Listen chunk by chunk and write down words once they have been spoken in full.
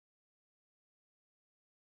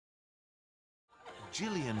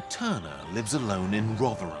Gillian Turner lives alone in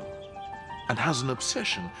Rotherham and has an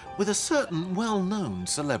obsession with a certain well-known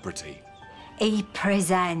celebrity. He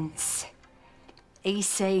presents, he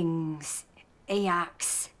sings, he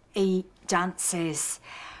acts, he dances,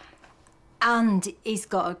 and he's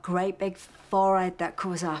got a great big forehead that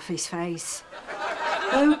covers half his face.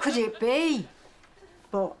 Who could it be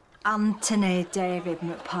but Anthony David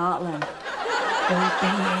McPartlin? Who be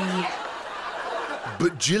he?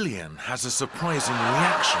 But Gillian has a surprising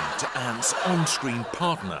reaction to Ant's on-screen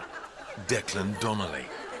partner, Declan Donnelly.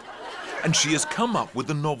 And she has come up with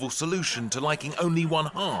a novel solution to liking only one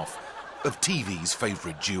half of TV's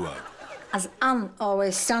favourite duo. As Ant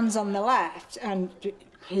always stands on the left and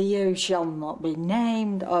he who shall not be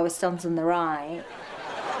named always stands on the right,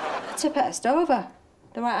 I tip it over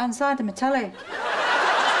the right-hand side of my telly.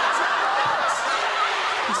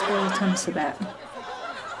 Just really tense a bit.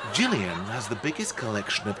 Gillian has the biggest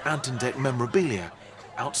collection of Ant and Dec memorabilia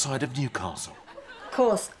outside of Newcastle. Of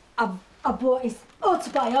course, I bought his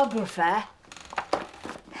autobiography.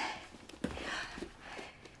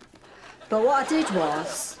 But what I did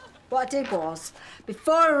was,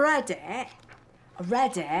 before I read it,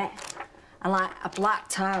 and like I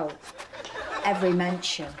blacked out every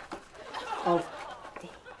mention of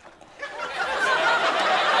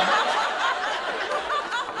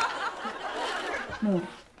no.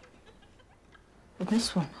 Of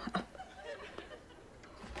this one.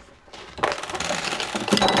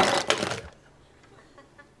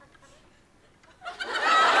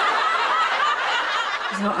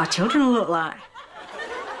 This is what our children look like.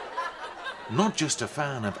 Not just a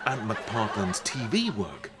fan of Ant McPartlin's TV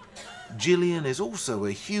work, Gillian is also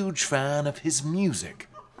a huge fan of his music.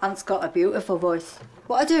 Ant's got a beautiful voice.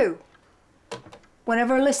 What I do,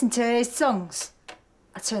 whenever I listen to his songs,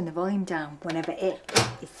 I turn the volume down whenever it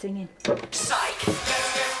is singing. Psych!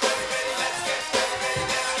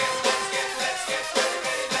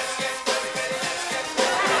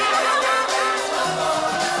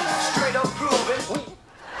 Straight up grooving.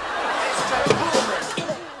 It's time booming.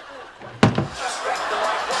 Just wreck the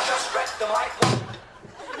mic, just wreck the mic.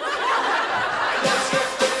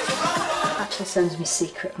 Actually sends me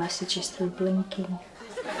secret messages through blinking.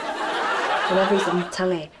 Whenever he's on the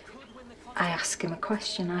telly, I ask him a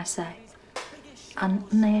question. I say,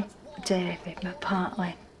 Anthony David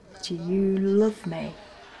McPartlin, do you love me?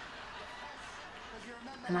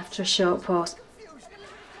 And after a short pause,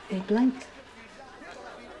 he blinks.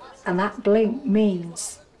 And that blink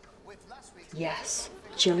means, yes,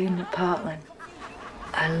 Gillian McPartlin,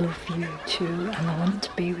 I love you too, and I want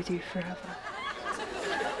to be with you forever.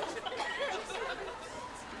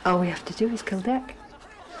 All we have to do is kill Dec.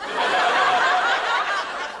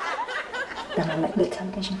 Then I make the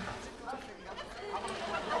television.